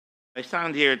I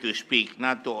stand here to speak,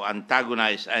 not to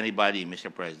antagonize anybody,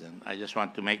 Mr. President. I just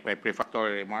want to make my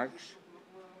prefatory remarks,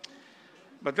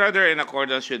 but rather in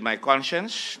accordance with my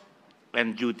conscience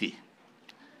and duty.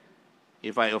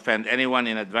 If I offend anyone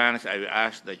in advance, I will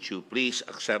ask that you please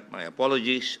accept my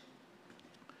apologies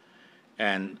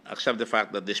and accept the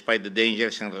fact that despite the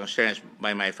dangers and concerns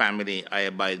by my family,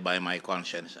 I abide by my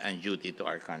conscience and duty to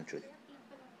our country.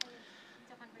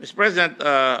 Mr. President,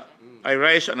 I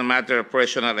rise on a matter of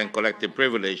personal and collective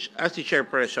privilege as the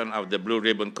chairperson of the Blue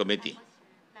Ribbon Committee.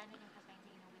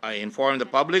 I inform the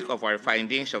public of our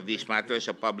findings of these matters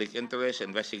of public interest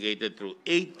investigated through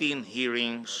 18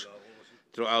 hearings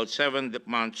throughout 7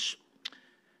 months,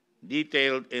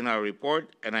 detailed in our report,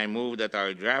 and I move that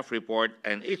our draft report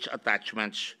and its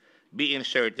attachments be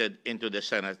inserted into the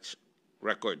Senate's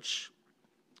records.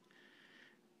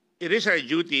 It is our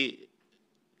duty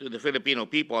to the Filipino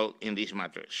people in these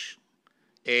matters.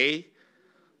 A,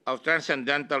 of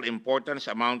transcendental importance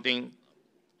amounting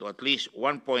to at least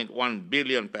 1.1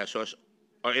 billion pesos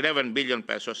or 11 billion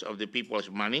pesos of the people's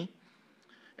money,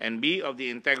 and B, of the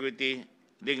integrity,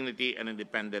 dignity, and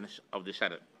independence of the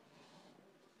Senate.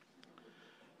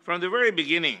 From the very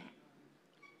beginning,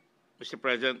 Mr.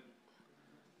 President,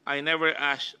 I never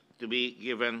asked to be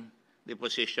given the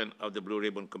position of the Blue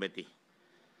Ribbon Committee.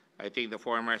 I think the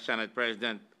former Senate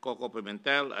President, Coco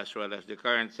Pimentel, as well as the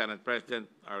current Senate President,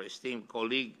 our esteemed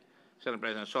colleague, Senate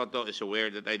President Soto, is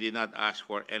aware that I did not ask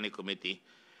for any committee,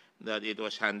 that it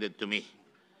was handed to me.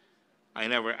 I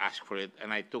never asked for it,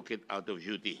 and I took it out of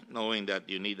duty, knowing that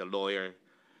you need a lawyer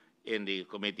in the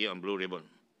Committee on Blue Ribbon.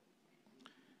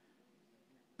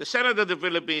 The Senate of the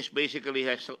Philippines basically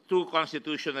has two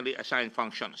constitutionally assigned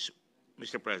functions,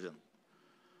 Mr. President: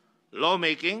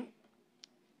 lawmaking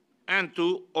and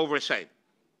two, oversight.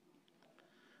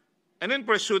 And in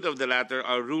pursuit of the latter,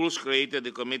 our rules created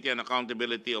the Committee on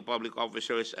Accountability of Public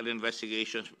Officers and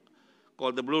Investigations,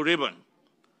 called the Blue Ribbon,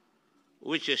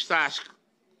 which is tasked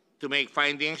to make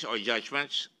findings or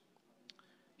judgments,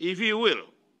 if you will,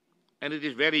 and it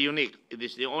is very unique. It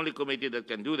is the only committee that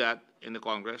can do that in the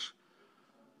Congress,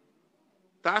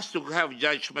 tasked to have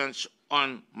judgments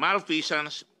on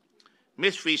malfeasance,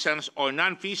 misfeasance, or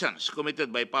nonfeasance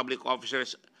committed by public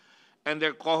officers and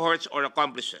their cohorts or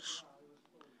accomplices,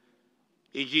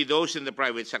 e.g. those in the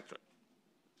private sector.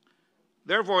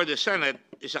 Therefore, the Senate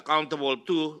is accountable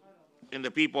to the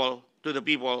people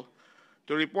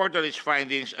to report on its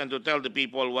findings and to tell the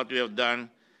people what we have done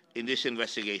in this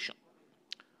investigation.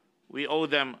 We owe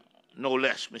them no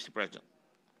less, Mr. President.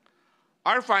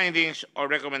 Our findings or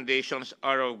recommendations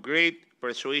are of great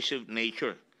persuasive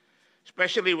nature,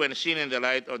 especially when seen in the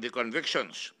light of the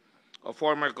convictions of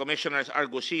former Commissioners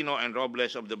Argusino and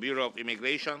Robles of the Bureau of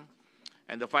Immigration,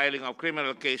 and the filing of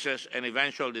criminal cases and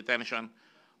eventual detention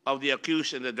of the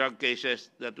accused in the drug cases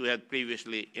that we had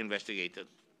previously investigated.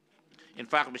 In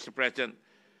fact, Mr. President,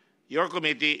 your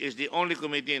committee is the only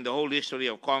committee in the whole history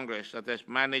of Congress that has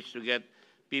managed to get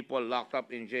people locked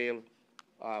up in jail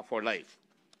for life.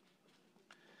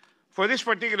 For this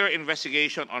particular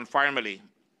investigation on Pharmally,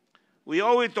 we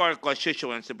owe it to our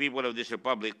constituents, the people of this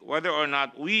republic, whether or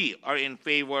not we are in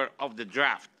favor of the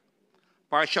draft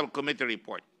partial committee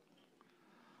report.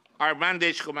 Our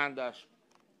mandates command us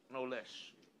no less.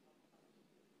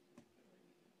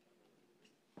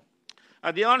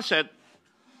 At the onset,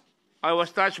 I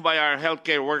was touched by our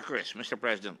healthcare workers, Mr.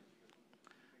 President.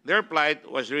 Their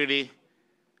plight was really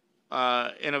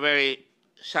in a very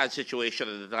sad situation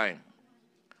at the time.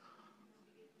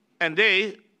 And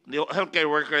they, the healthcare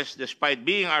workers, despite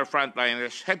being our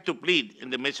frontliners, had to plead in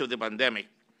the midst of the pandemic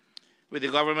with the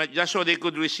government just so they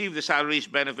could receive the salaries,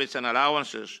 benefits, and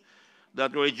allowances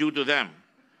that were due to them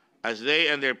as they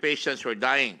and their patients were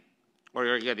dying or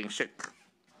were getting sick.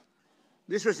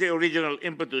 This was the original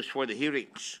impetus for the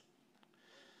hearings.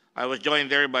 I was joined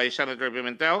there by Senator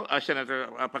Pimentel, Senator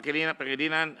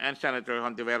Pangilinan, and Senator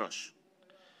Hontiveros,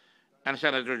 and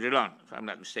Senator Drilon, if I'm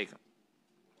not mistaken.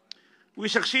 We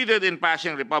succeeded in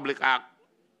passing Republic Act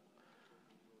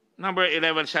number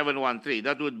 11713.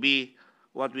 That would be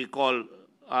what we call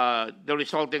the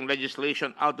resulting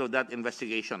legislation out of that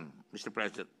investigation, Mr.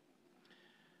 President.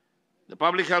 The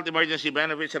Public Health Emergency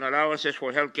Benefits and Allowances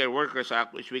for Healthcare Workers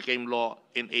Act, which became law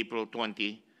in April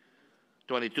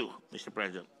 2022, Mr.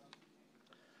 President.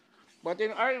 But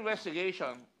in our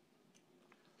investigation,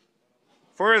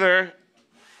 further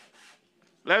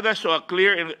led us to a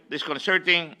clear and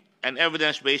disconcerting and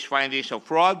evidence-based findings of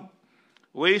fraud,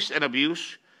 waste, and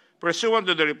abuse pursuant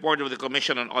to the report of the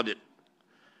Commission on Audit.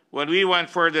 When we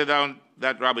went further down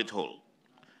that rabbit hole,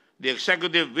 the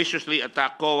executive viciously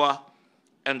attacked COA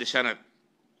and the Senate.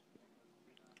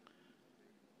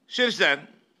 Since then,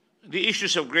 the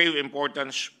issues of grave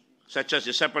importance, such as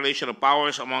the separation of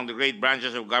powers among the great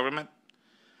branches of government,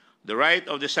 the right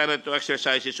of the Senate to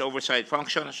exercise its oversight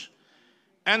functions,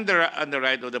 and the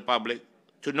right of the public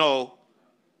to know,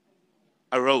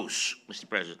 arose, Mr.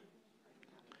 President.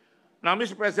 Now,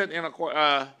 Mr. President,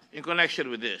 in connection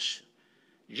with this,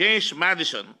 James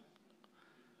Madison,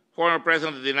 former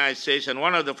President of the United States and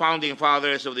one of the founding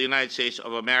fathers of the United States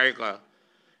of America,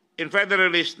 in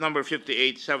Federalist number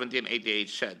 58, 1788,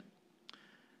 said,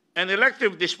 "An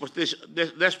elective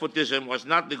despotism was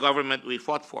not the government we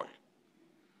fought for,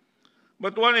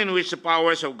 but one in which the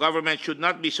powers of government should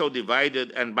not be so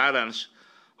divided and balanced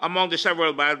among the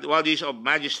several bodies of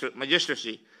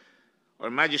magistracy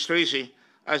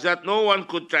as that no one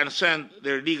could transcend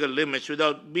their legal limits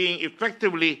without being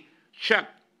effectively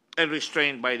checked and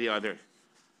restrained by the other."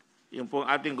 Yung pong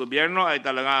ating gobyerno ay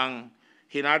talagang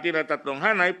hinati na tatlong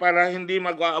hanay para hindi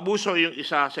mag-aabuso yung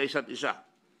isa sa isa't isa.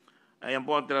 Ayan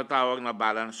po ang tinatawag na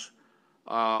balance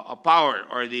of power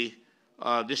or the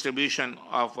distribution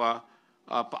of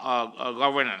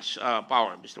governance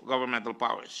power, governmental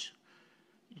powers.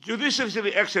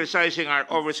 Judiciously exercising our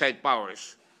oversight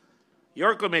powers,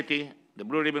 your committee, the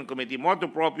Blue Ribbon Committee, motu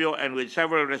proprio and with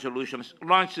several resolutions,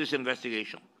 launched this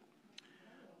investigation,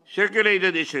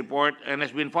 circulated its report, and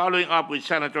has been following up with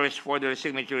senators for their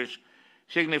signatures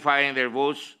signifying their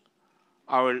votes.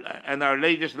 Our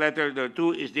latest letter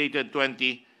thereto is dated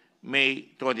 20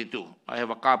 May 22. I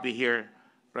have a copy here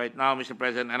right now, Mr.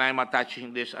 President, and I'm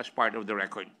attaching this as part of the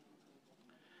record.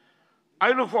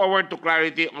 I look forward to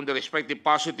clarity on the respective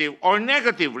positive or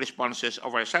negative responses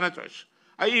of our senators.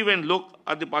 I even look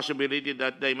at the possibility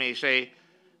that they may say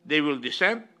they will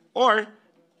dissent, or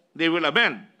they will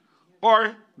amend,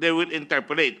 or they will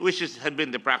interpolate, which had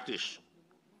been the practice.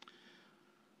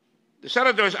 The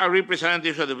senators are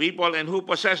representatives of the people and who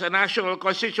possess a national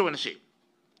constituency.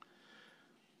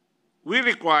 We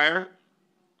require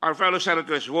our fellow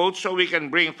senators' votes so we can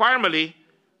bring Pharmally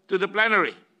to the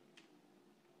plenary.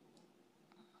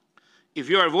 If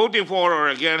you are voting for or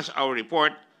against our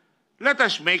report, let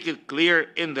us make it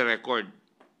clear in the record.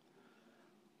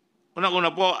 Una-una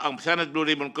po, ang Senate Blue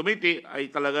Ribbon Committee ay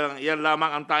talagang yan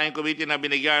lamang ang tanging committee na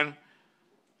binigyan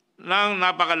ng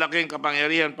napakalaking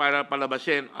kapangyarihan para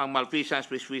palabasin ang malfeasance,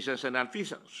 misfeasance, and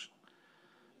nonfeasance.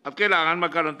 At kailangan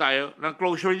magkaroon tayo ng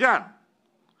closure dyan.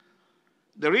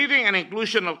 The reading and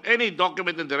inclusion of any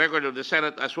document in the record of the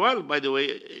Senate as well, by the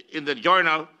way, in the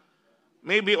journal,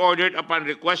 may be ordered upon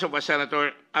request of a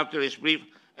senator after his brief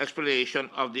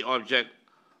explanation of the object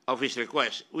of his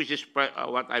request, which is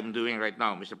what I'm doing right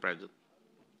now, Mr. President.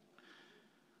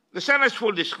 The Senate's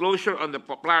full disclosure on the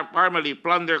Pharmally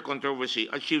plunder controversy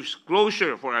achieves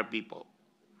closure for our people.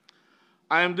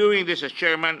 I am doing this as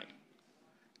chairman,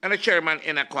 and a chairman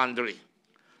in a quandary.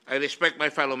 I respect my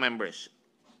fellow members.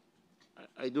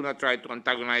 I do not try to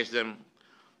antagonize them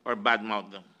or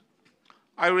badmouth them.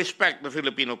 I respect the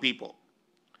Filipino people.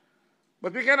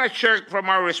 But we cannot shirk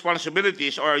from our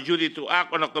responsibilities or our duty to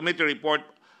act on a committee report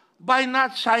by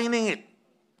not signing it,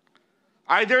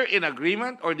 either in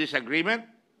agreement or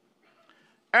disagreement.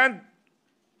 And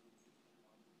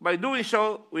by doing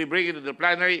so, we bring it to the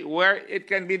plenary where it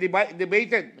can be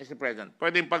debated, Mr. President.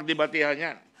 Pwedeng pagdebatihan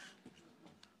yan.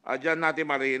 Diyan natin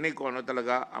marinig kung ano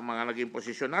talaga ang mga naging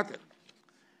posisyon natin.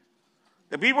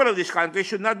 The people of this country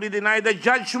should not be denied a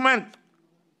judgment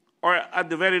or at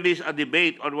the very least a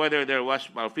debate on whether there was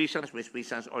malfeasance,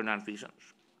 misfeasance, or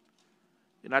nonfeasance.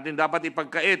 Hindi natin dapat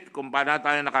ipagkait kung paano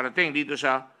tayo nakarating dito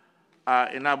sa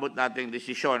inabot nating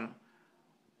desisyon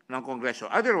ng Kongreso.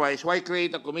 Otherwise, why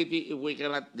create a committee if we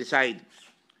cannot decide?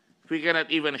 If we cannot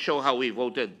even show how we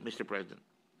voted, Mr. President?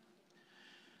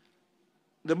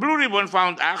 The Blue Ribbon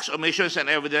found acts, omissions, and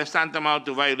evidence tantamount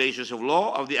to violations of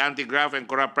law, of the Anti-Graft and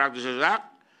Corrupt Practices Act,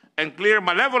 and clear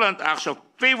malevolent acts of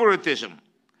favoritism,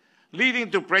 leading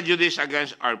to prejudice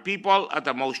against our people at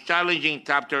the most challenging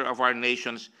chapter of our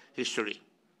nation's history,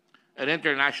 an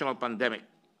international pandemic.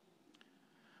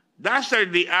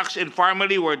 Dastardly acts in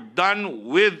Pharmally were done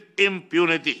with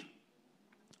impunity.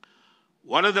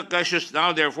 One of the questions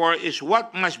now, therefore, is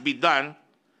what must be done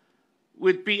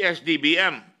with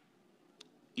PSDBM,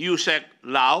 Yusek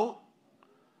Lau,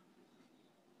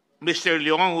 Mr.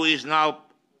 Leong, who is now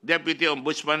Deputy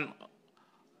Ombudsman,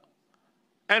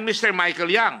 and Mr. Michael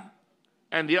Yang,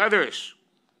 and the others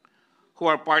who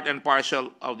are part and parcel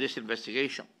of this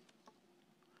investigation.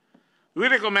 We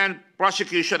recommend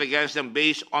prosecution against them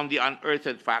based on the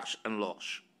unearthed facts and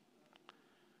laws.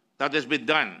 That has been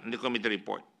done in the committee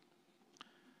report.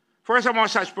 First among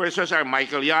such persons are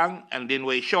Michael Yang and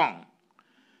Linwei Xiong.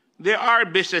 They are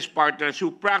business partners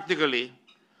who practically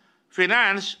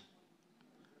finance,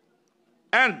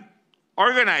 and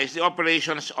organize the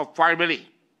operations of Pharmally.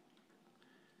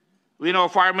 We know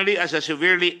Pharmally as a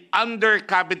severely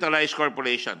undercapitalized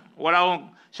corporation. Wala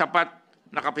akong sapat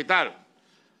na kapital.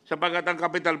 Sapagkat ang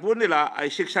kapital po nila ay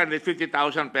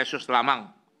 650,000 pesos lamang.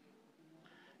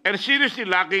 And seriously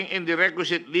lacking in the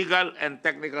requisite legal and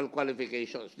technical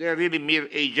qualifications. They are really mere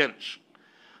agents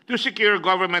to secure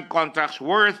government contracts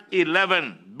worth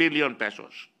 11 billion pesos.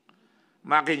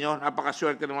 Makin nyo,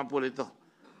 napakaswerte naman po nito.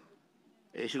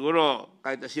 Siguro,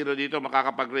 kahit na sino dito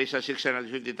makakapag-raise sa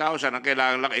 650,000, ang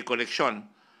kailangan lang ay koleksyon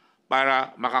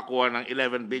para makakuha ng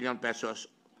 11 billion pesos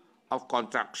of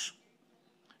contracts.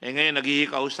 Ngayon,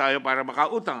 naghihikaus tayo para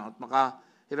makautang at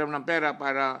makahiram ng pera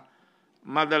para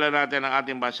madala natin ang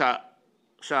ating bansa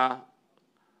sa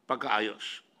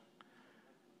pagkaayos.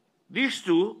 These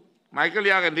two,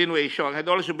 Michael Yang and Lin Wei-Xiong, had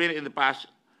also been in the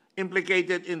past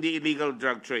implicated in the illegal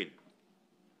drug trade.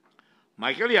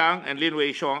 Michael Yang and Lin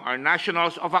Wei-Xiong are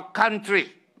nationals of a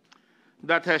country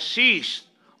that has seized,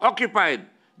 occupied,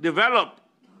 developed,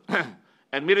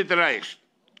 and militarized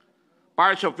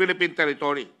parts of Philippine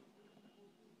territory.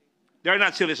 They are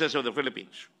not citizens of the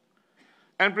Philippines.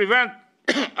 And prevent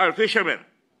our fishermen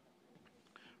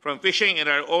from fishing in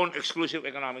our own exclusive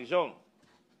economic zone,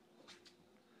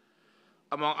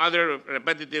 among other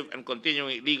repetitive and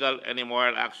continuing illegal and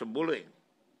immoral acts of bullying.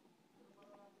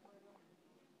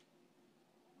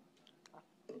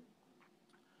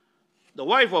 The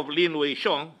wife of Lin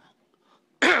Wei-Xiong,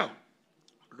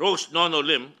 Rose Nono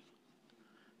Lim,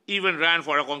 even ran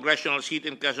for a congressional seat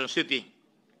in Quezon City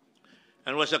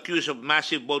and was accused of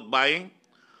massive boat buying,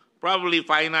 probably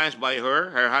financed by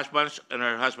her husband's, and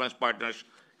her husband's partner's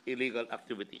illegal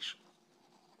activities.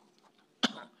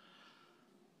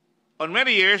 On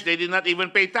many years, they did not even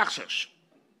pay taxes.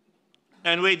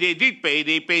 And when they did pay,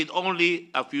 they paid only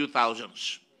a few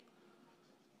thousands.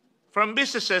 From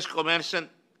businesses commenced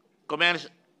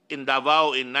in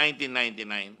Davao in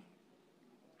 1999,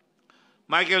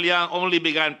 Michael Yang only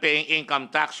began paying income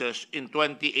taxes in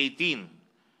 2018.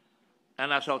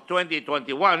 And as of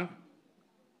 2021,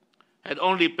 had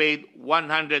only paid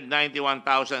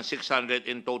 191,600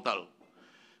 in total,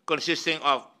 consisting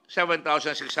of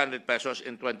 7,600 pesos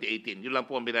in 2018. Yun lang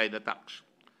po ang binayad na tax.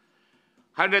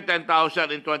 110,000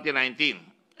 in 2019,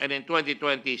 and in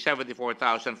 2020,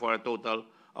 74,000 for a total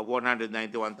of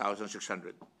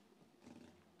 191,600.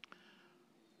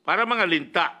 Para mga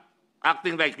linta,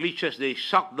 acting like leeches, they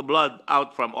suck the blood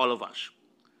out from all of us.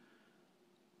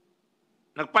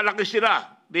 Nagpalaki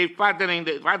sila. They fattening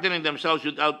themselves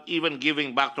without even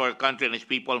giving back to our country and its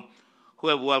people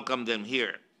who have welcomed them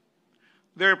here.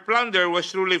 Their plunder was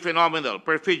truly phenomenal,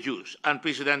 perfidious,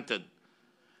 unprecedented.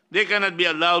 They cannot be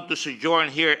allowed to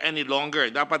sojourn here any longer.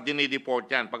 Dapat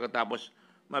dinideport yan pagkatapos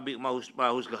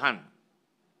mahusgahan.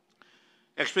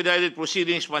 Expedited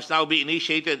proceedings must now be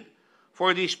initiated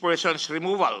for these persons'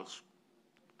 removals.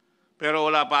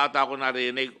 Pero wala pa ata ako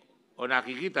narinig o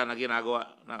nakikita na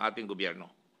ginagawa ng ating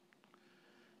gobyerno.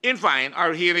 In fine,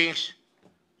 our hearings,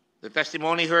 the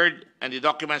testimony heard, and the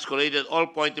documents collated all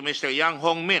point to Mr. Yang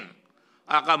Hong Min,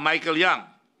 aka Michael Yang,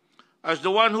 as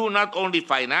the one who not only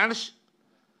financed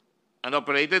and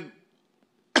operated,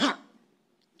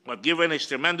 but given his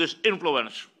tremendous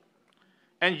influence,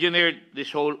 engineered this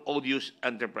whole odious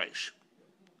enterprise.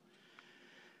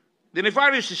 The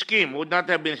nefarious scheme would not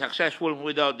have been successful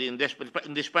without the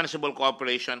indispensable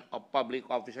cooperation of public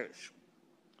officers,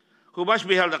 who must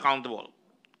be held accountable.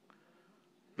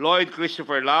 Lloyd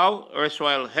Christopher Lau,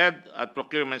 erstwhile head at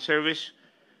Procurement Service,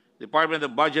 Department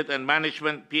of Budget and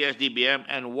Management, PSDBM,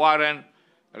 and Warren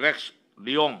Rex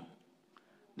Leong.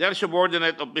 They're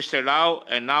subordinate of Mr. Lau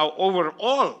and now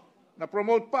overall,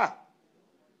 na-promote pa.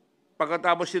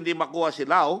 Pagkatapos hindi makuha si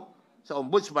Lau sa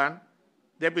ombudsman,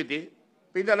 deputy,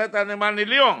 pinalatan naman ni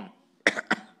Leong,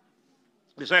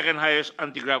 the second highest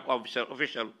anti-graft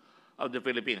official of the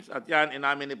Philippines. At yan,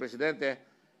 inamin ni Presidente,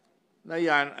 na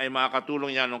yan ay makakatulong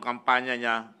niya nung kampanya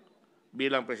niya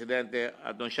bilang Presidente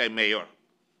at nung siya ay Mayor.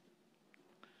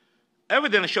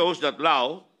 Evidence shows that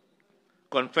Lau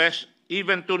confessed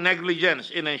even to negligence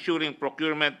in ensuring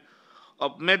procurement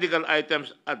of medical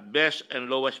items at best and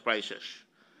lowest prices,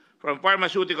 from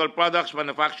pharmaceutical products,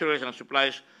 manufacturers, and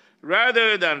supplies,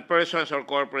 rather than persons or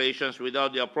corporations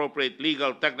without the appropriate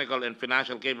legal, technical, and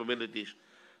financial capabilities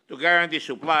to guarantee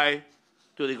supply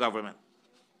to the government.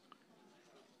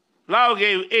 Lau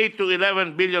gave 8 to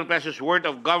 11 billion pesos worth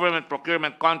of government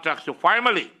procurement contracts to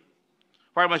Pharmally,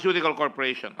 Pharmaceutical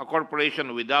Corporation, a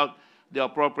corporation without the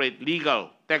appropriate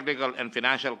legal, technical, and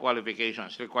financial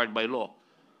qualifications required by law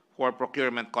for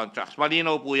procurement contracts.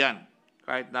 Malinaw po yan,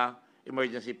 kahit na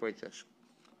emergency purchase.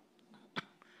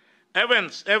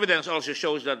 Evidence also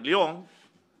shows that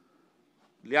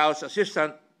Liao's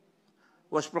assistant,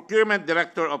 was procurement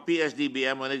director of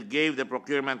PSDBM when it gave the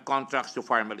procurement contracts to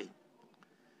Pharmally.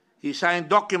 He signed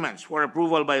documents for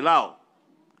approval by Liao.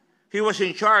 He was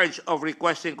in charge of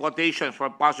requesting quotations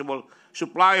from possible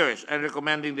suppliers and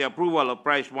recommending the approval of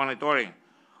price monitoring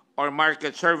or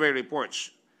market survey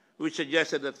reports, which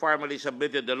suggested that Pharmally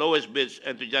submitted the lowest bids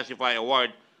and to justify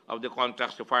award of the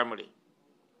contracts to Pharmally.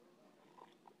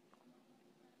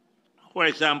 For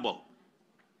example,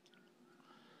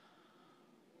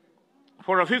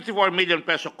 for a 54 million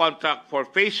peso contract for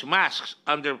face masks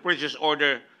under purchase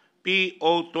order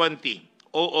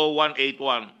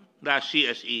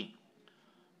P020-00181-CSE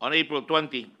on April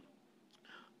 20,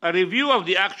 a review of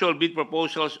the actual bid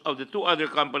proposals of the two other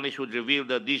companies would reveal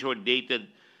that these were dated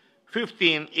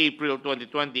 15 April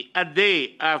 2020, a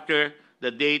day after the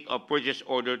date of purchase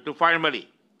order to Pharmally,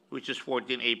 which is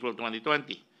 14 April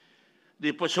 2020.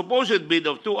 The supposed bid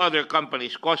of two other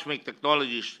companies, Cosmic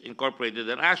Technologies Incorporated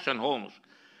and Ashton Homes,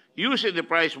 used in the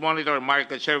price monitor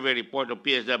market survey report of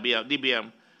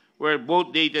PSDBM, were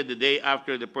both dated the day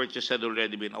after the purchase had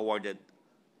already been awarded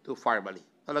to Pharmally.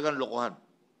 Talagang lokohan.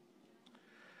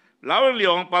 Liao and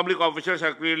Leong, public officers,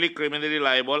 are clearly criminally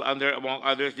liable under, among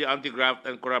others, the Anti-Graft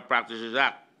and Corrupt Practices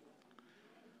Act.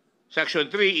 Section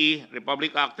 3E,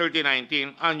 Republic Act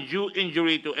 3019, undue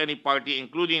injury to any party,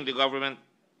 including the government,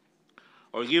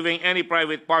 or giving any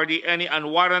private party any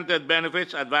unwarranted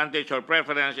benefits, advantage, or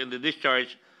preference in the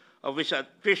discharge of its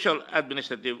official,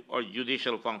 administrative, or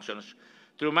judicial functions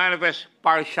through manifest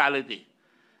partiality,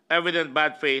 evident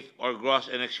bad faith, or gross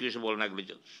inexcusable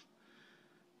negligence.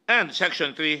 And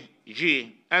Section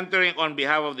 3G, entering on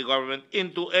behalf of the government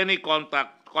into any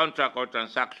contract or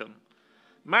transaction,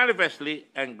 manifestly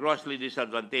and grossly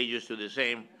disadvantageous to the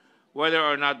same, whether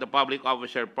or not the public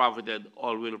officer profited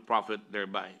or will profit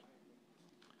thereby.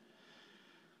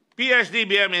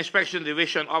 PSDBM Inspection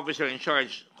Division Officer in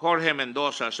Charge, Jorge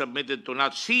Mendoza, admitted to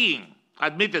not seeing,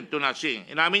 inamin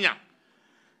niya,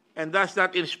 and thus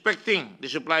not inspecting the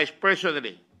supplies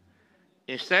personally.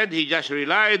 Instead, he just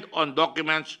relied on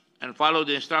documents and followed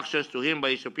the instructions to him by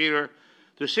his superior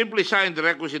to simply sign the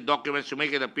requisite documents to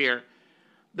make it appear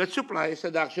that supplies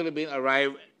had actually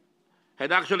arrived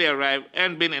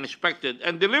and been inspected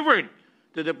and delivered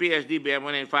to the PSDBM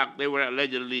when in fact they were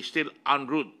allegedly still en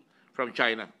route from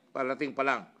China. Parating pa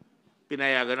lang,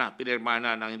 pinayagan na, pinirma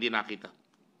na nang hindi nakita.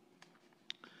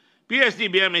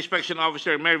 PSDBM Inspection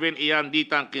Officer Mervin Ian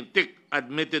Ditang Quintic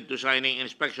admitted to signing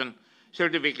inspection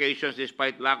certifications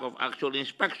despite lack of actual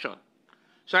inspection,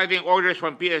 citing orders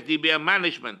from PSDBM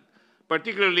management,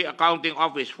 particularly accounting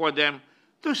office, for them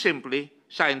to simply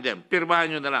sign them.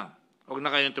 Pirmahan nyo na lang. Huwag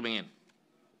na kayong tumingin.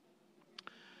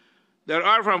 There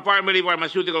are from Pharmally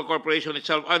Pharmaceutical Corporation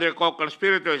itself other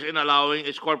co-conspirators in allowing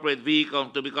its corporate vehicle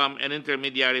to become an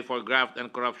intermediary for graft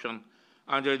and corruption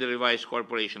under the revised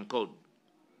corporation code.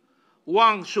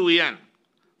 Wang Suyan,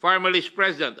 Pharmally's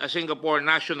president, a Singapore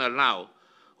national now,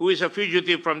 who is a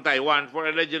fugitive from Taiwan for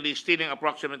allegedly stealing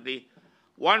approximately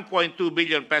 1.2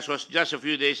 billion pesos just a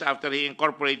few days after he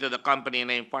incorporated a company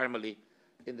named Pharmally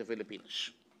in the Philippines.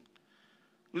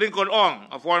 Lincoln Ong,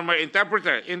 a former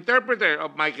interpreter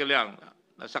of Michael Yang,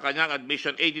 na sa kanyang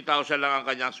admission 80,000 lang ang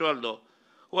kanyang sweldo,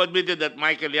 who admitted that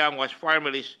Michael Yang was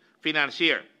Pharmally's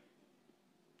financier.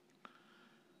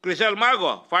 Crisel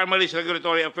Mago, Pharmally's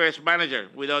Regulatory Affairs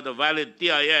Manager, without a valid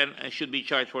TIN and should be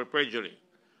charged for perjury.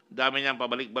 Dami niyang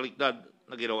pabalik-baliktad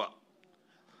na ginawa.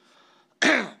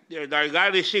 The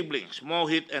Dargali siblings,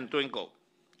 Mohit and Twinkle,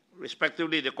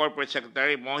 respectively the corporate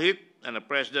secretary Mohit and the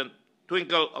president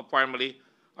Twinkle of Pharmally,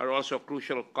 are also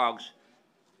crucial cogs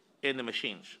in the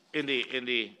machines, in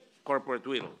the corporate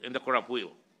wheel, in the corrupt wheel.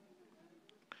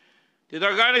 The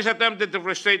Darganis attempted to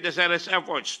frustrate the Senate's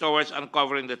efforts towards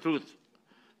uncovering the truth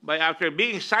by, after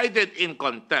being cited in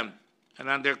contempt and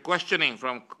under questioning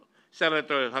from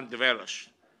Senator Hontiveros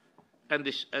and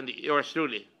yours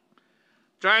truly,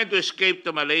 trying to escape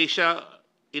to Malaysia,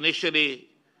 initially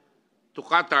to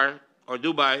Qatar or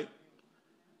Dubai,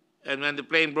 and when the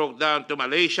plane broke down, to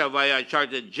Malaysia via a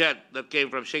chartered jet that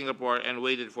came from Singapore and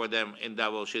waited for them in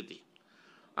Davao City.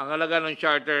 Ang halaga ng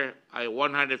charter ay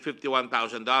 $151,000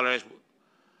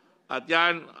 at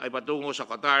yan ay patungo sa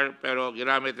Qatar pero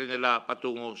ginamit rin nila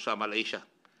patungo sa Malaysia.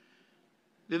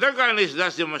 The Darganis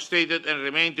thus demonstrated and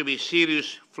remain to be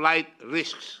serious flight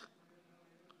risks.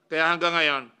 Kaya hanggang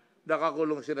ngayon,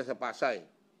 nakakulong sila sa Pasay.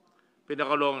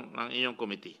 Pinakulong ng inyong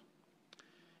committee.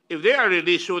 If they are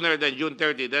released sooner than June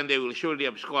 30, then they will surely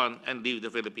abscond and leave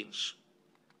the Philippines.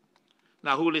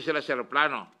 Nahuli sila sa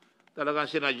aeroplano.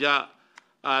 Talagang sinadya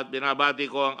at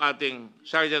binabati ko ang ating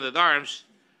Sergeant at Arms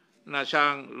na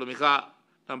siyang lumika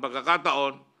ng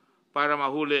pagkakataon para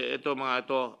mahuli mga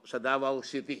ito sa Davao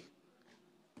City.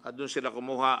 At doon sila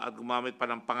kumuha at gumamit pa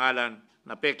ng pangalan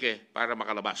na peke para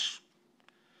makalabas.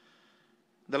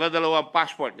 Dala-dalawang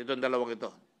passport itong dalawang ito.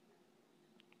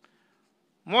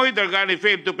 Moy Dargani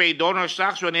failed to pay donor's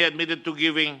tax when he admitted to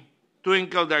giving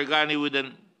Twinkle Dargani with a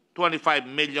 25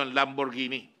 million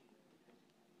Lamborghini.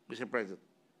 Mr. President.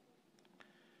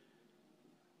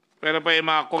 Pero pa yung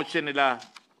mga kotse nila,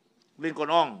 Lincoln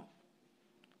Ong,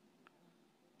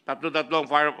 tatlong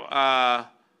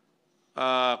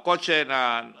kotse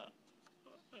na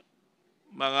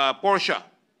mga Porsche.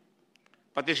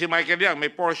 Pati si Michael Yang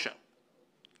may Porsche.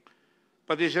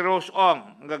 Pati si Rose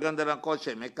Ong, ang gaganda ng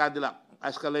kotse, may Cadillac,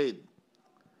 Escalade.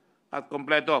 At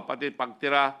kompleto, pati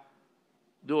pagtira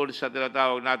doon sa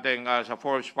tinatawag natin sa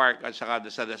Forbes Park at saka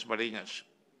sa Dasmariñas.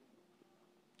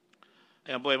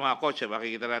 Ayan po yung mga kotse,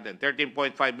 makikita natin.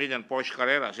 13.5 million Porsche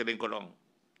Carrera, si Lincoln Ong.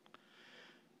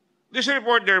 This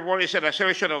report, therefore, is an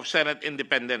assertion of Senate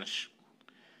independence.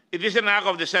 It is an act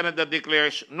of the Senate that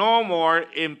declares no more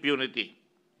impunity.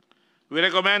 We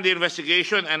recommend the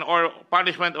investigation and or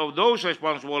punishment of those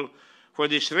responsible for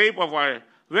this rape of our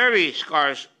very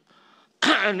scarce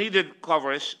and needed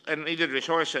coffers and needed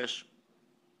resources.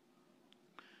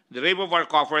 The rape of our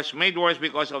coffers made worse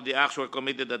because of the acts were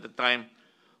committed at the time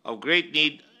of great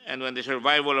need and when the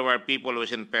survival of our people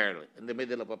was in peril in the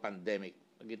middle of a pandemic.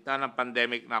 Ang gitna ng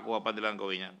pandemic, nakuha pa nilang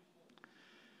gawin yan.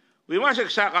 We must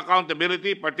exact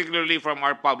accountability, particularly from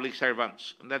our public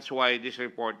servants. And that's why this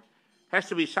report has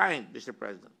to be signed, Mr.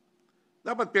 President.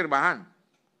 Dapat pirmahan.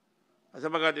 At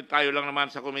sabagat tayo lang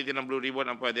naman sa Committee ng Blue Ribbon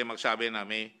ang pwede magsabi na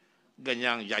may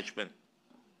ganyang judgment.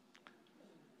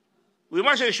 We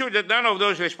must ensure that none of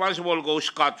those responsible go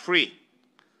scot-free.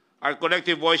 Our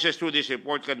collective voices through this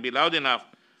report can be loud enough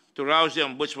to rouse the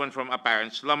Ombudsman from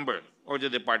apparent slumber or the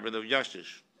Department of Justice.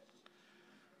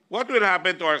 What will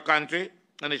happen to our country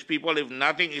and its people if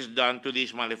nothing is done to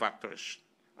these malefactors?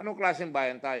 Anong klaseng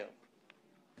bayan tayo?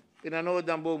 Pinanood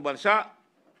ng buong bansa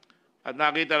at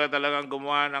nakita na talagang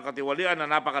gumawa ng katiwalian na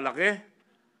napakalaki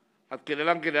at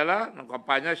kilalang-kilala ng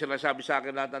kampanya, sila sabi sa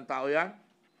akin lahat ng tao yan.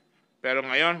 Pero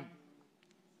ngayon,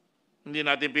 hindi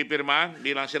natin pipirmahan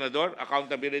bilang senador.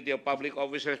 Accountability of public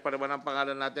officers pa naman ang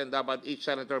pangalan natin. Dapat each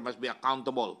senator must be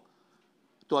accountable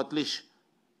to at least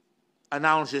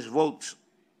announce his votes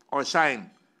or sign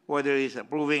whether he is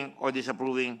approving or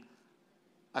disapproving,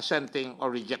 assenting or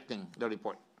rejecting the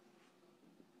report.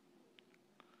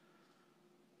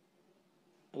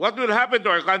 What will happen to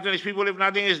our country and its people if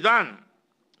nothing is done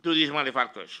to these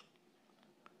malefactors?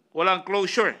 Walang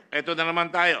closure. Ito na naman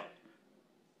tayo.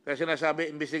 Kasi nasabi,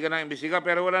 imbestiga na imbestiga,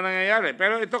 pero wala nangyayari.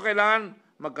 Pero ito kailangan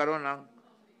magkaroon ng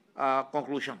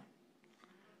conclusion.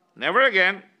 Never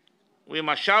again, we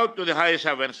must shout to the highest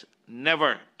heavens,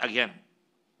 never again.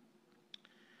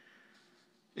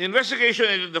 The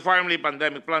investigation into the Pharmally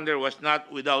pandemic plunder was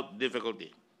not without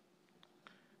difficulty.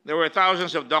 There were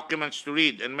thousands of documents to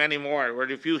read, and many more were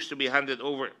refused to be handed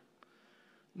over.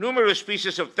 Numerous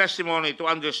pieces of testimony to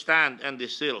understand and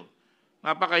distill.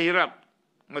 Napakahirap.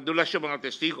 Madulas yung mga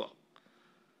testigo.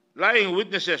 Lying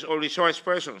witnesses or resource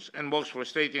persons, and most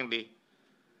frustratingly,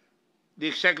 the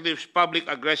executive's public,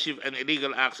 aggressive, and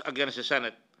illegal acts against the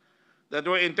Senate that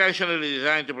were intentionally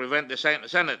designed to prevent the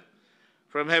Senate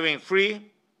from having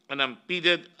free and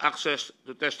unimpeded access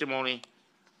to testimony,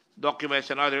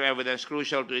 documents, and other evidence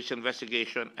crucial to its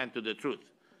investigation and to the truth.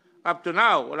 Up to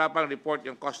now, wala pang report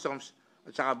yung Customs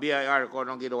at saka BIR kung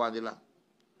anong ginawa nila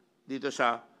dito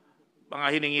sa mga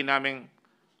hiningi naming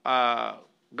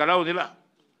galaw nila.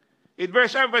 It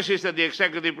bears emphasis that the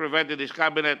executive prevented his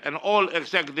cabinet and all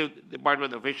executive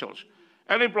department officials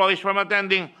and employees from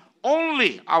attending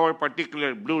only our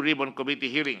particular Blue Ribbon Committee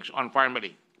hearings on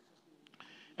Pharmally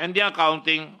and the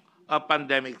accounting of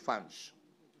pandemic funds.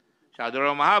 Masyado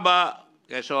raw mahaba,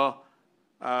 keso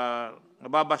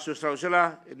nababastos raw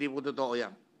sila, hindi po totoo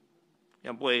yan.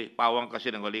 Yan po ay pawang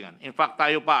kasi ng galingan. In fact,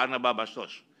 tayo pa ang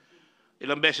nababastos.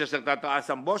 Ilang beses nagtataas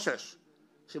ang boses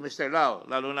si Mr. Lau,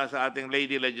 lalo na sa ating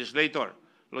lady legislator,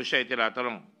 lo siya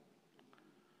tinatanong.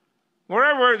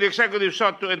 Moreover, the executive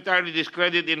sought to entirely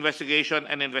discredit the investigation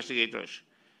and investigators.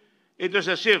 It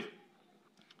was as if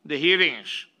the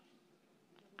hearings,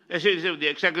 as if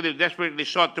the executive desperately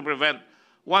sought to prevent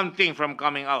one thing from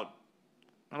coming out.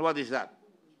 And what is that?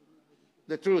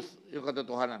 The truth, yung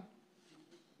katotohanan.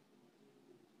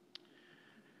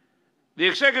 The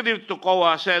executive to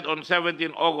COA said on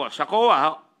 17 August, sa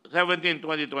COA, 17,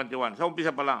 2021, sa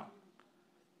umpisa pa lang,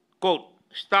 quote,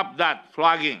 "Stop that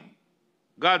flagging.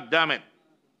 God damn it.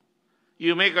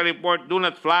 You make a report, do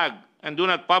not flag and do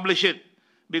not publish it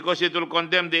because it will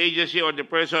condemn the agency or the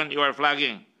person you are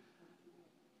flagging.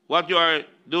 What you are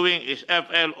doing is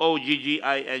FLOGGING.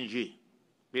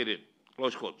 Period.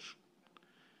 Close quotes.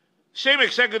 Same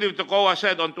executive to COA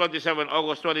said on 27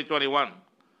 August 2021,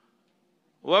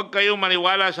 huwag kayong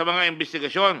maniwala sa mga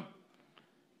investigasyon.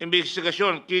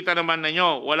 Investigasyon, kita naman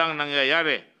ninyo, walang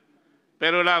nangyayari.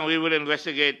 Pero lang, we will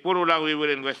investigate. Puro lang, we will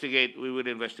investigate. We will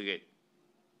investigate.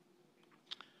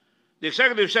 The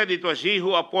executive said it was he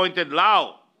who appointed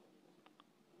Lau.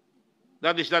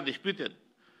 That is not disputed.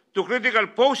 To critical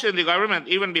posts in the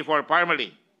government, even before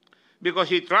Pharmally, because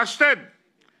he trusted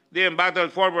the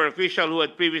embattled former official who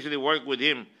had previously worked with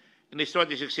him in his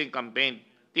 2016 campaign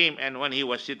team and when he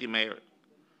was city mayor.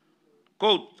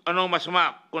 Quote, anong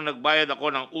masama kung nagbayad ako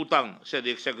ng utang, said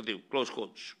the executive, close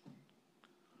quotes.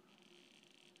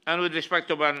 And with respect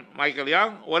to Michael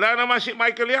Yang, wala naman si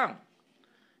Michael Yang.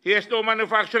 He has no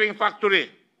manufacturing factory.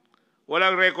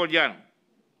 Walang record yan.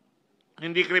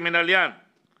 Hindi kriminal yan.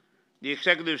 The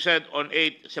executive said on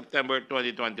 8 September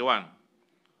 2021.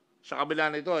 Sa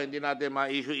kabila nito, hindi natin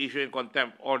ma-issue in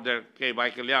contempt order kay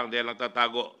Michael Yang dahil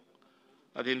nagtatago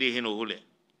at hindi hinuhuli.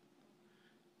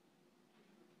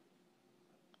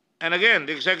 And again,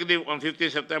 the executive on 15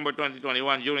 September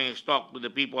 2021 during his talk with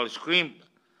the people screamed,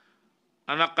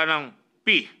 anak ka ng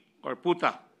P or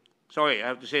puta. Sorry, I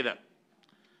have to say that.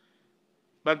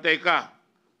 Bantay ka.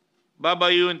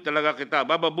 Bababuyin talaga kita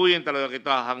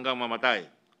hanggang mamatay.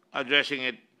 Addressing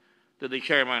it to the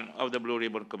chairman of the Blue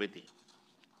Ribbon Committee.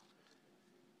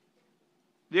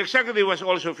 The executive was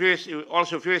also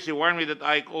fiercely warned me that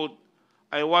I quote,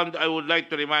 I would like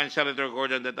to remind Senator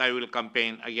Gordon that I will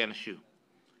campaign against you.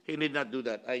 He did not do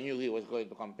that. I knew he was going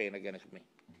to campaign against me.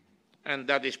 And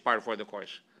that is par for the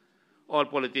course. All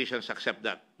politicians accept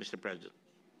that, Mr. President.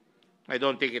 I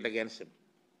don't take it against him.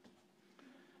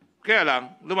 Kaya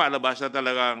lang, lumalabas na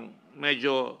talagang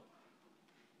medyo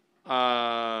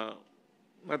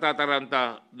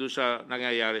natataranta doon sa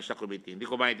nangyayari sa committee. Hindi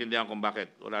ko maintindihan kung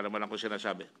bakit. Wala naman akong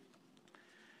sinasabi.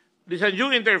 This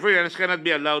undue interference cannot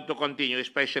be allowed to continue,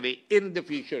 especially in the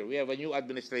future. We have a new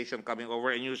administration coming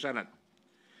over, a new Senate.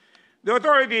 The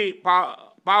authority,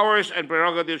 powers, and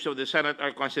prerogatives of the Senate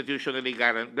are constitutionally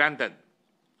granted.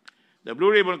 The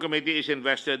Blue Ribbon Committee is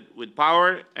invested with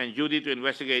power and duty to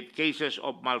investigate cases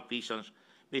of malfeasance,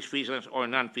 misfeasance, or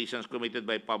nonfeasance committed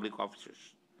by public officers.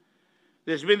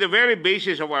 This has been the very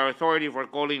basis of our authority for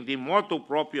calling the motu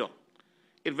proprio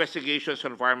investigations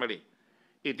on Pharmally.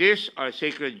 It is our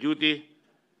sacred duty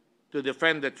to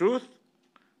defend the truth,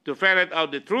 to ferret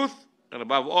out the truth, and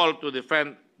above all, to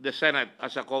defend the Senate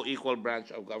as a co-equal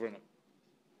branch of government.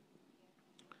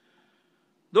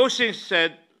 Those things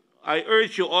said, I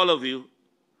urge you, all of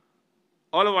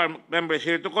our members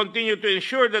here, to continue to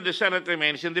ensure that the Senate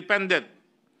remains independent,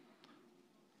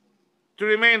 to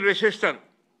remain resistant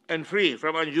and free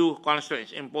from undue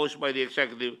constraints imposed by the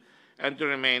executive, and to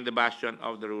remain the bastion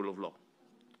of the rule of law.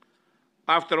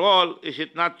 After all, is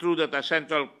it not true that a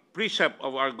central precept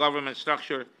of our government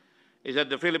structure is that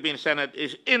the Philippine Senate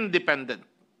is independent?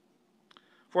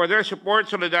 For their support,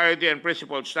 solidarity, and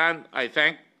principled stand, I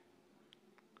thank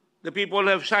the people who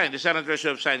have signed, the senators who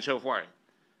have signed so far.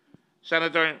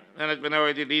 Senate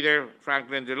Minority Leader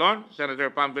Franklin Drilon, Senator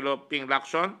Pampilo Ping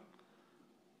Lacson.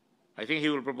 I think he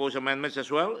will propose amendments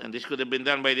as well, and this could have been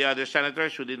done by the other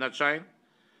senators who did not sign.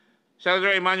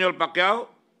 Senator Emmanuel Pacquiao,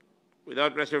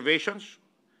 without reservations.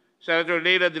 Senator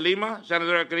Leila de Lima,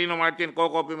 Senator Aquilino Martin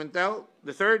Coco Pimentel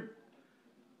III,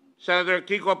 Senator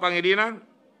Kiko Pangilinan,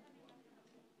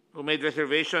 who made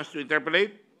reservations to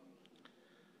interpolate.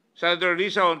 Senator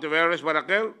Risa Ontiveros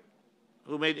Barakel,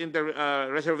 who made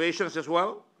reservations as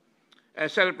well. And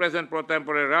Senate President Pro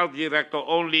Tempore Ralph G. Recto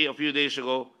only a few days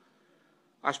ago,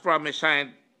 as promised,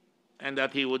 signed, and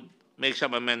that he would make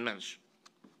some amendments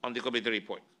on the committee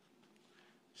report.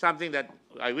 Something that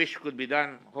I wish could be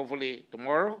done hopefully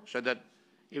tomorrow, so that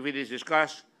if it is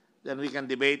discussed, then we can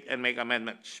debate and make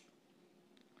amendments.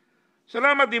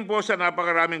 Salamat din po sa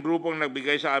napakaraming grupong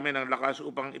nagbigay sa amin ng lakas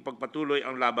upang ipagpatuloy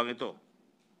ang labang ito.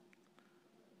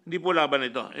 Hindi po laban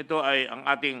ito. Ito ay ang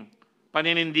ating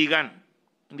paninindigan.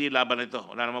 Hindi laban ito.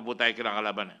 Wala naman po tayo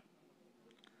kinakalaban.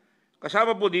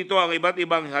 Kasama po dito ang iba't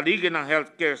ibang haligi ng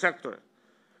healthcare sector.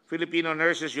 Filipino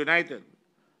Nurses United,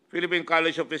 Philippine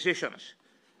College of Physicians,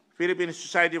 Philippine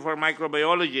Society for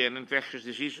Microbiology and Infectious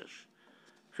Diseases,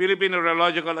 Philippine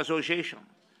Neurological Association,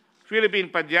 Philippine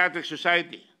Pediatric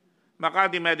Society,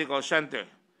 Makati Medical Center,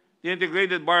 the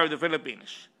Integrated Bar of the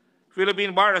Philippines,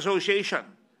 Philippine Bar Association,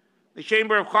 the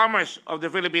Chamber of Commerce of the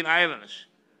Philippine Islands,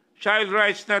 Child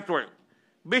Rights Network,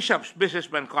 Bishops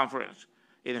Businessmen Conference,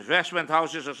 Investment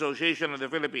Houses Association of the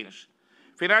Philippines,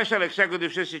 Financial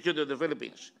Executives Institute of the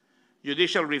Philippines,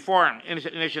 Judicial Reform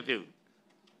Initiative,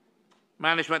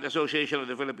 Management Association of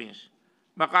the Philippines,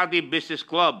 Makati Business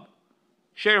Club,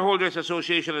 Shareholders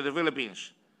Association of the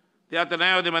Philippines, the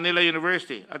Ateneo de Manila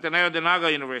University, Ateneo de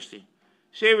Naga University,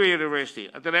 Xavier University,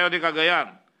 Ateneo de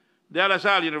Cagayan, De La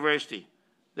Salle University,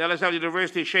 De La Salle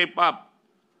University Shape Up,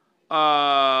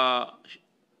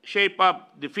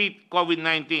 Defeat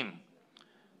COVID-19,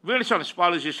 Wilson's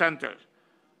Policy Center,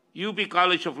 UP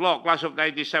College of Law, Class of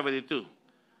 1972,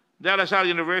 De La Salle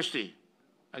University,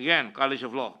 again, College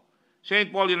of Law, St.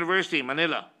 Paul University,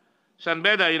 Manila, San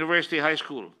Beda University High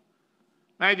School,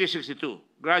 1962,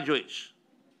 graduates,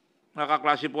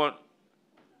 nakaklase po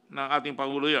ng ating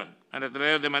Pangulo yun. And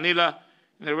Ateneo de Manila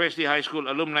University High School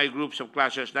alumni groups of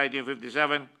classes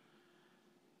 1957,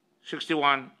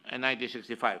 61, and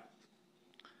 1965.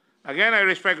 Again, I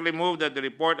respectfully move that the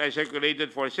report I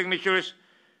circulated for signatures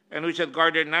and which had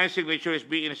garnered 9 signatures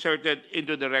be inserted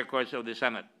into the records of the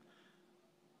Senate.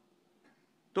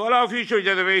 To allow future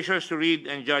generations to read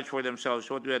and judge for themselves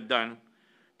what we had done,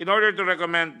 in order to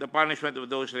recommend the punishment of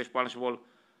those responsible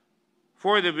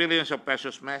for the billions of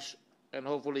pesos mess, and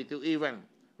hopefully to even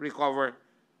recover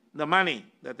the money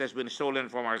that has been stolen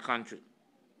from our country.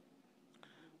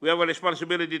 We have a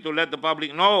responsibility to let the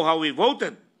public know how we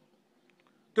voted,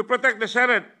 to protect the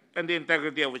Senate and the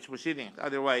integrity of its proceedings.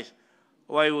 Otherwise,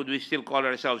 why would we still call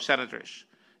ourselves senators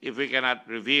if we cannot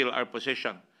reveal our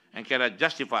position and cannot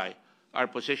justify our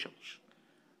positions?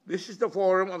 This is the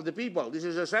forum of the people. This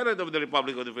is the Senate of the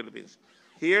Republic of the Philippines.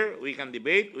 Here, we can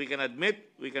debate, we can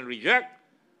admit, we can reject,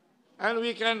 and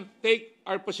we can take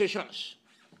our positions.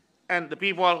 And the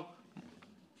people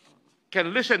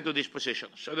can listen to these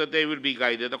positions so that they will be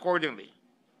guided accordingly.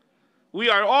 We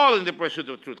are all in the pursuit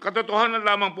of truth. Katotohanan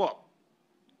lamang po.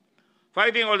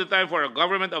 Fighting all the time for a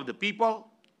government of the people,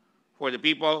 for the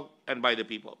people, and by the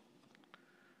people.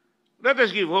 Let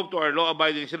us give hope to our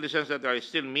law-abiding citizens that there is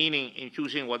still meaning in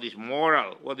choosing what is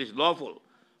moral, what is lawful,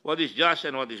 what is just,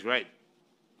 and what is right.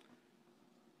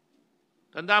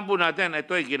 Tandaan po natin,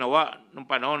 ito ay ginawa nung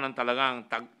panahon ng talagang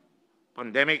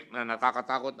pandemic na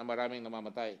nakakatakot na maraming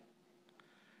namamatay.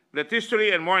 Let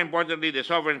history and more importantly, the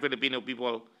sovereign Filipino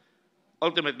people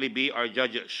ultimately be our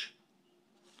judges.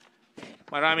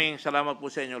 Maraming salamat po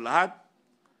sa inyo lahat.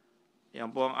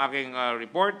 Yan po ang aking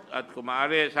report at kung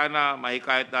maaari, sana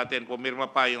mahikayat natin pumirma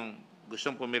pa yung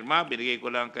gustong pumirma. Binigay ko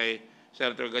lang kay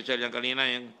Senator Gatchalian kanina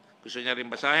yung gusto niya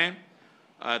rin basahin.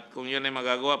 At kung yun ay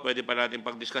magagawa, pwede pa natin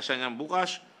pagdiskusyon yan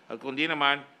bukas. At kung di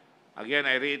naman, again,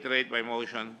 I reiterate my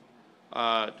motion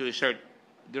to insert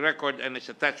the record and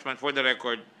its attachment for the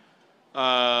record,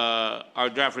 our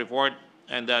draft report,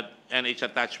 and its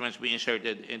attachments be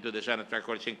inserted into the Senate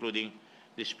records, including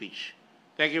this speech.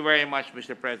 Thank you very much,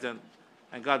 Mr. President,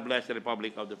 and God bless the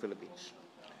Republic of the Philippines.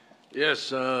 Yes,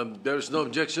 there is no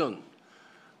objection.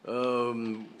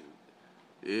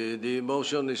 The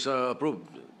motion is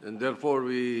approved, and therefore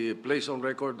we place on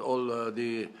record all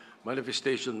the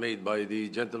manifestation made by the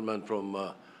gentleman from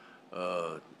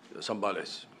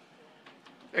Zambales.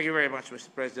 Thank you very much,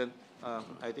 Mr. President.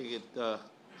 I think it's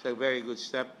a very good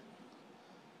step,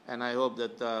 and I hope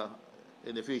that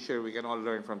in the future we can all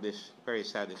learn from this very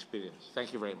sad experience.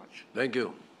 Thank you very much. Thank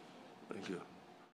you. Thank you.